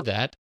so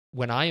that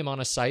when I am on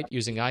a site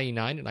using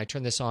IE9 and I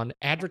turn this on,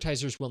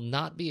 advertisers will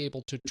not be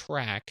able to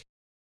track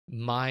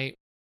my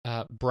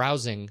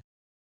browsing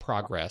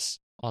progress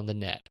on the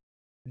net.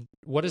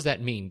 What does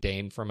that mean,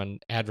 Dane, from an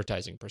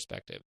advertising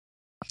perspective?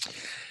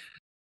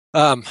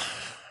 Well,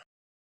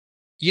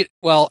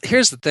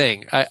 here's the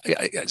thing.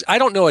 I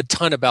don't know a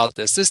ton about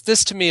this.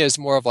 This to me is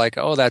more of like,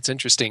 oh, that's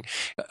interesting.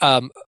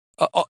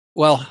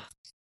 Well,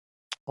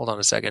 hold on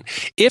a second.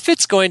 If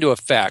it's going to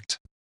affect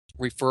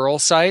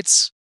referral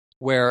sites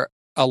where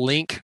a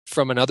link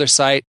from another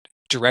site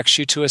directs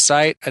you to a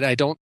site, and I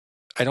don't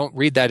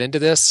read that into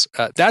this,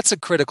 that's a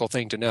critical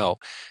thing to know.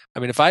 I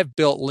mean, if I've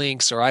built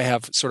links or I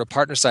have sort of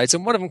partner sites,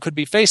 and one of them could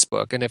be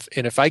Facebook, and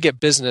if I get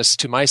business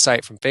to my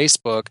site from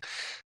Facebook,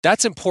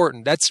 that's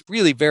important. That's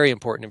really very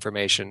important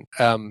information.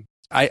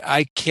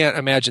 I can't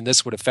imagine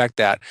this would affect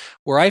that.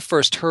 Where I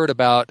first heard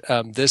about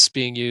this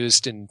being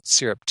used in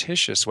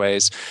surreptitious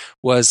ways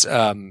was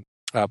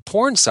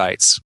porn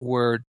sites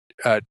where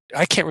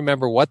I can't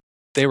remember what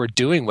they were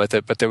doing with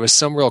it, but there was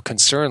some real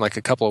concern like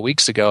a couple of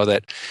weeks ago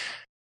that,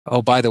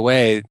 oh, by the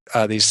way,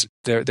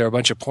 there are a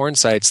bunch of porn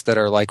sites that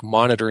are like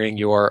monitoring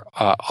your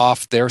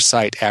off their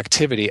site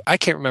activity. I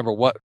can't remember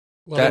what.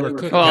 Well,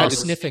 they were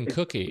sniffing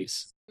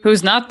cookies.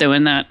 Who's not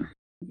doing that?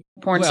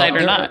 Porn site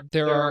or not?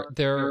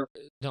 There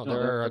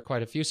are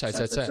quite a few sites.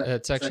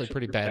 That's actually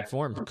pretty bad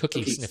form.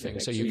 Cookie sniffing,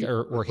 so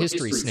or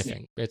history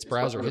sniffing. It's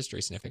browser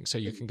history sniffing, so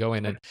you can go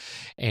in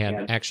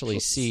and actually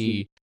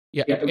see.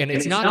 Yeah, and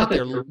it's not that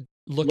they're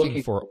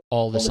looking for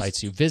all the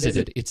sites you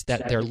visited. It's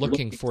that they're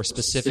looking for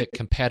specific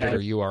competitor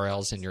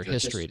URLs in your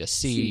history to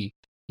see,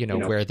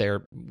 where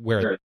their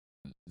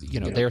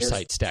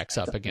site stacks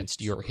up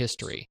against your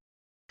history.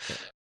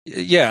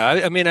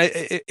 Yeah, I mean,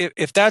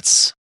 if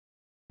that's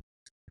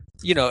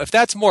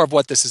more of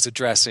what this is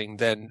addressing,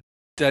 then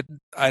that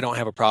I don't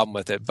have a problem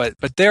with it.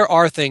 But there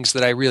are things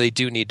that I really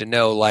do need to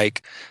know,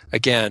 like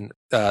again,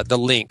 the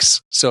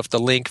links. So if the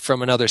link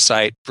from another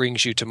site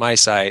brings you to my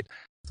site,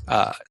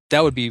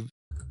 that would be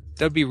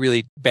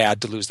really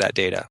bad to lose that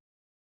data.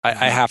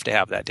 I have to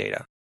have that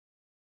data.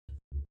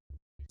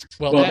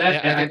 Well,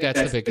 I think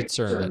that's the big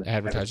concern that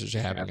advertisers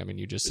are having. I mean,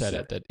 you just said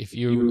it, that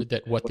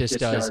what this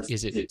does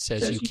is it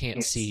says you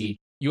can't see,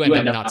 you end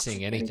up not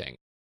seeing anything.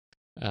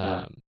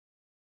 I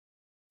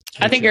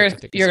think you're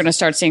going to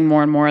start seeing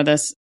more and more of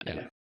this.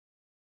 Yeah.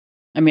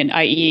 I mean,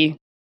 IE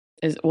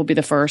will be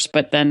the first,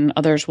 but then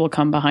others will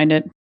come behind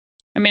it.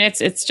 I mean,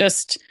 it's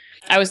just.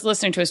 I was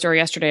listening to a story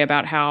yesterday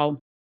about how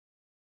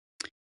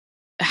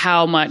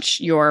how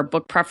much your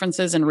book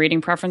preferences and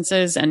reading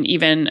preferences and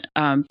even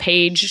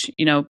page,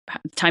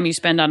 time you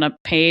spend on a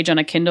page on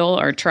a Kindle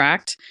are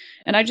tracked.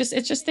 And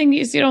it's just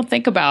things you don't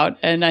think about.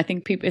 And I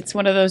think it's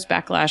one of those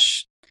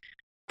backlash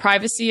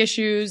privacy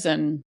issues,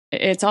 and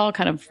it's all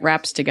kind of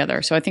wraps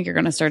together. So I think you're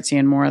going to start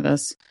seeing more of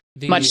this,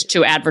 much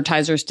to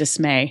advertisers'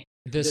 dismay.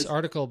 This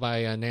article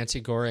by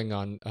Nancy Goring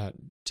on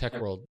Tech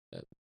World,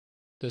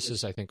 this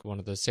is, I think, one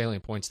of the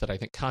salient points that I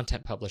think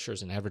content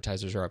publishers and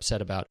advertisers are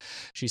upset about.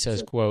 She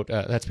says, quote,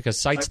 that's because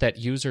sites that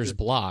users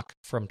block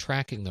from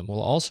tracking them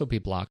will also be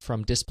blocked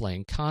from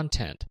displaying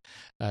content.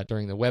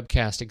 During the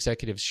webcast,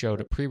 executives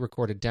showed a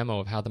pre-recorded demo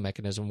of how the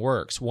mechanism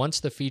works. Once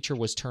the feature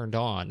was turned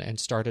on and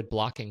started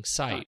blocking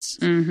sites,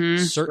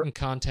 certain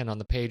content on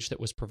the page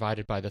that was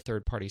provided by the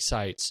third-party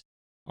sites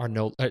are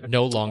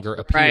no longer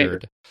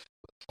appeared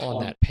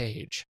on that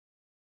page.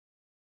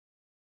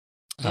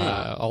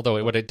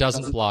 Although what it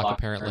doesn't block,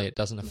 apparently, it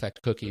doesn't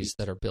affect cookies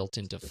that are built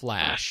into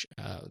Flash.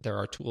 There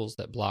are tools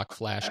that block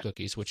Flash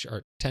cookies, which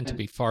tend to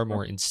be far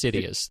more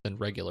insidious than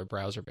regular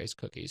browser-based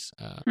cookies.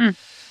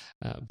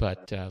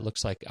 But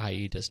looks like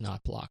IE does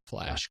not block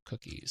Flash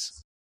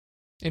cookies.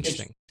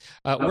 Interesting.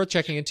 Worth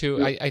checking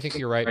into. I think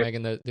you're right,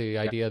 Megan. The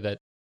idea that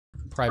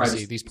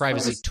these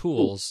privacy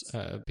tools,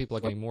 people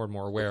are getting more and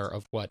more aware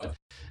of what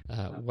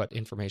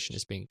information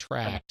is being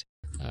tracked.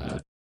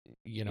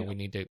 We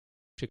need to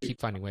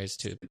keep finding ways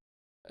to,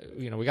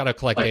 we got to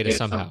collect data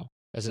somehow.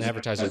 As an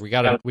advertiser, we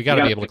got to be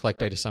able to collect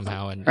data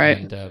somehow,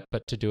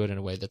 but to do it in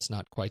a way that's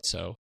not quite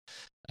so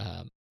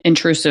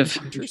intrusive,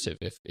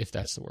 if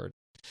that's the word.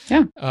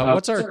 Yeah.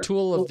 What's our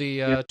tool of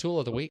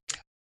the week?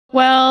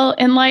 Well,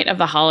 in light of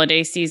the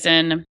holiday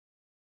season,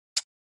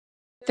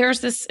 there's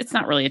this. It's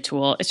not really a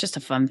tool; it's just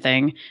a fun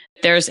thing.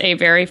 There's a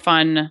very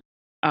fun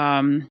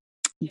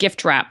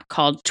gift wrap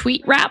called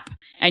Tweet Wrap.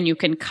 And you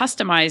can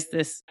customize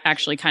this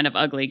actually kind of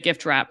ugly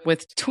gift wrap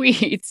with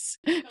tweets,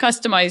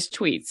 customized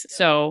tweets.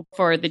 So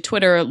for the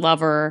Twitter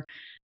lover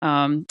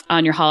on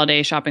your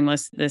holiday shopping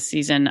list this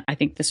season, I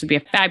think this would be a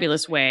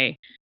fabulous way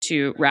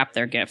to wrap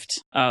their gift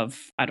of,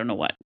 I don't know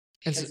what.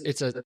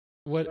 It's a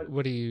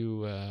what do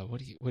you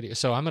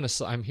so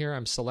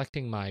I'm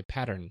selecting my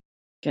pattern.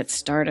 Get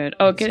started.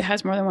 Oh, it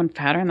has more than one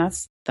pattern.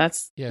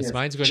 That's yes.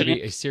 Mine's going to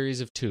be a series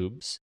of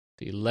tubes.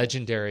 The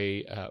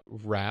legendary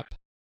wrap.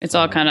 It's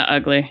all kind of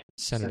ugly.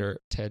 Senator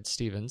Ted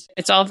Stevens.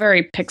 It's all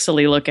very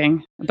pixely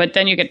looking, but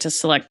then you get to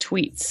select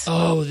tweets.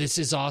 Oh, this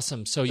is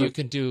awesome. So you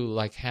can do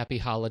like Happy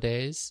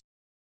Holidays,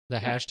 the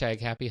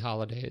hashtag Happy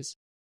Holidays.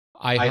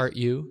 I heart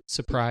you,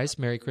 surprise,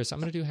 Merry Christmas. I'm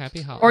going to do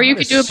Happy Holidays. Or you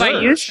can do it by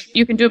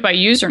you can do it by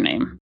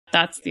username.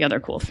 That's the other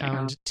cool thing.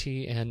 Pound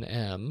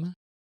TNM.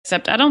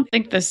 Except I don't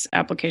think this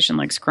application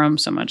likes Chrome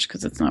so much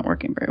because it's not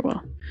working very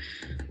well.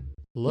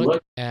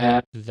 Look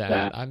at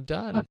that. I'm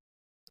done.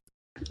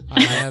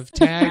 I have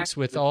tags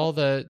with all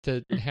the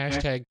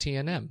hashtag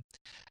TNM.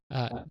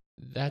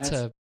 That's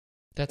a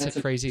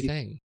crazy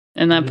thing.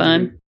 Isn't that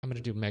fun? I'm going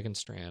to do Megan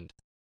Strand.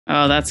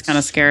 Oh, that's kind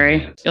of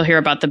scary. You'll hear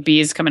about the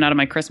bees coming out of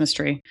my Christmas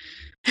tree.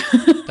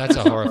 That's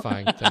a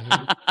horrifying thing.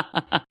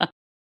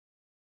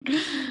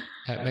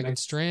 At Megan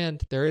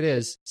Strand, there it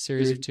is.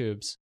 Series of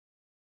tubes.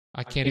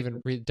 I can't even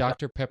read.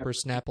 Dr. Pepper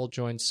Snapple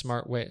joins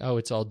Smart Way. Oh,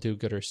 it's all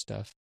do-gooder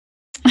stuff.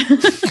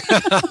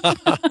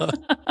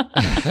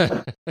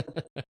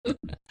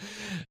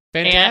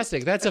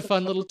 Fantastic. That's a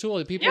fun little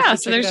tool. People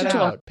should check that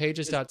out.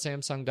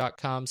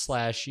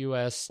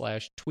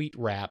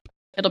 pages.samsung.com/us/tweetwrap.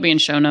 It'll be in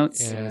show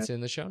notes. And it's in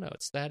the show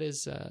notes.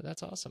 That's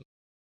awesome.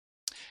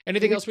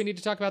 Anything else we need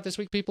to talk about this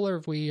week, people, or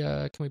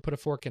can we put a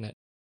fork in it?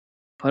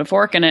 Put a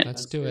fork in it.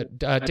 Let's do it.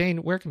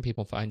 Dane, where can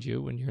people find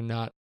you when you're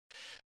not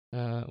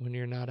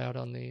out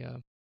on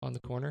the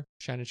corner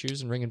shining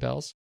shoes and ringing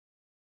bells?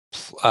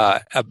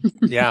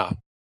 Yeah.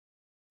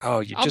 Oh,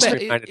 you just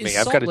reminded me.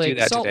 I've got to do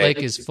that Salt today.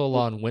 Lake is full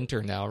on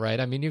winter now, right?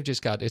 I mean,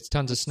 it's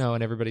tons of snow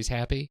and everybody's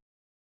happy.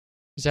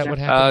 Is that what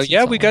happened?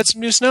 Yeah, we got some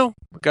new snow.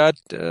 We got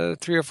 3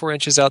 or 4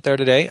 inches out there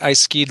today. I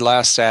skied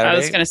last Saturday. I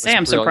was going to say,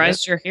 I'm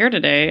surprised you're here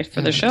today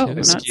for the show.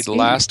 I skied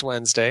last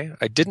Wednesday.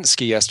 I didn't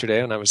ski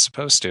yesterday when I was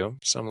supposed to,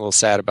 so I'm a little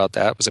sad about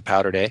that. It was a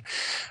powder day.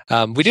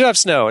 We do have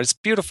snow. It's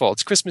beautiful.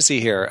 It's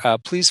Christmassy here.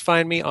 Please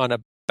find me on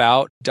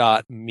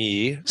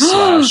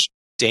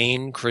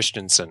about.me/Dane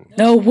Christensen.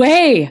 No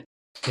way.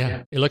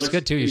 Yeah, it looks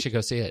good too. You should go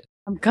see it.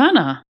 I'm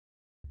gonna.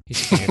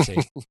 He's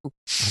fancy. I'm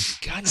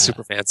gonna.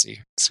 Super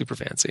fancy. Super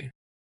fancy.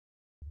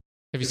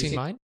 Have you seen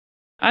mine?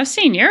 I've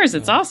seen yours.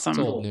 It's awesome. It's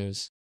old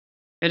news.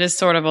 It is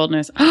sort of old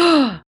news.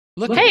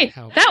 Look hey,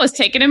 that was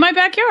taken in my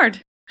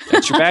backyard.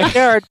 That's your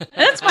backyard.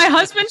 That's my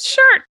husband's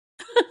shirt.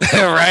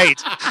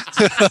 Right.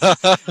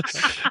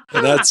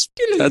 that's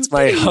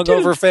my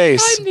hungover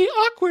face. I'm the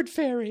awkward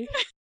fairy.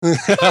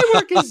 My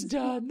work is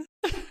done.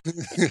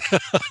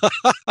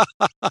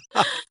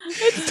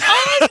 It's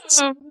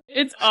awesome.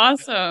 It's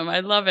awesome. I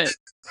love it.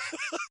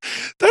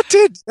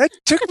 That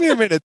took me a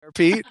minute there,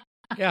 Pete.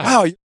 Yeah.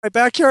 Wow, you're in my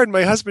backyard in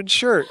my husband's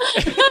shirt.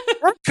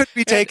 That could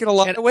be taken a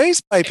lot of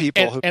ways by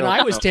people. And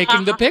I was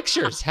taking the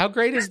pictures. How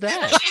great is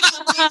that?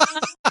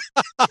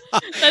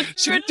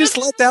 Should we just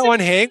let that one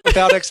hang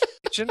without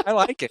explanation? I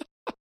like it.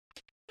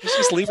 Let's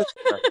just leave it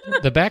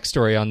there. The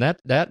backstory on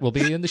that will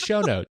be in the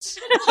show notes.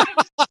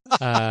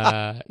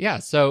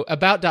 So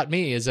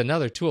About.me is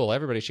another tool.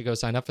 Everybody should go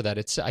sign up for that.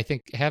 It's, I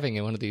think,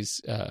 having one of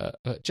these,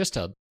 just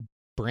a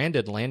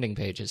branded landing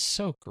page is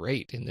so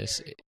great in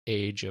this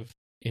age of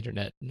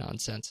internet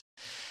nonsense.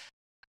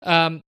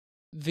 Megan,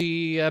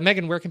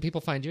 where can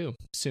people find you?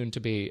 Soon to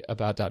be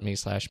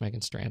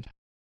About.me/Megan Strand.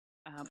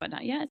 But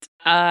not yet.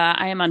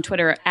 I am on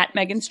Twitter at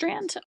Megan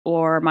Strand,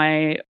 or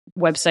my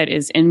website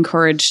is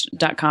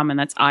encouraged.com, and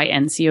that's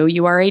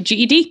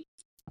INCOURAGED.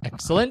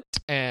 Excellent.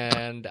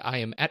 And I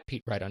am at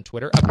Pete Wright on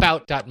Twitter,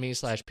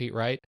 about.me/Pete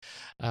Wright,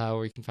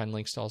 where you can find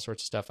links to all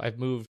sorts of stuff. I've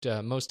moved,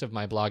 most of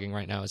my blogging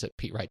right now is at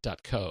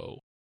petewright.co.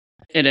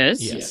 It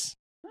is? Yes.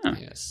 Huh.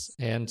 Yes.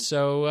 And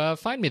so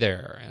find me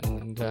there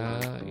and,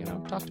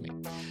 talk to me.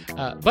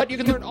 But you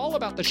can learn all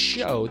about the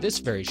show, this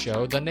very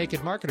show,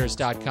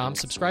 thenakedmarketers.com.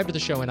 Subscribe to the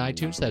show in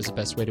iTunes. That is the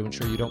best way to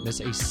ensure you don't miss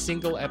a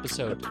single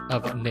episode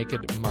of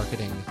Naked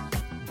Marketing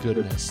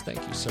goodness.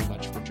 Thank you so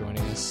much for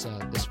joining us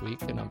this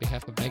week. And on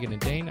behalf of Megan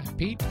and Dane, I'm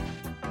Pete.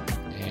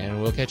 And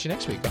we'll catch you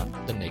next week on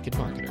The Naked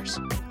Marketers.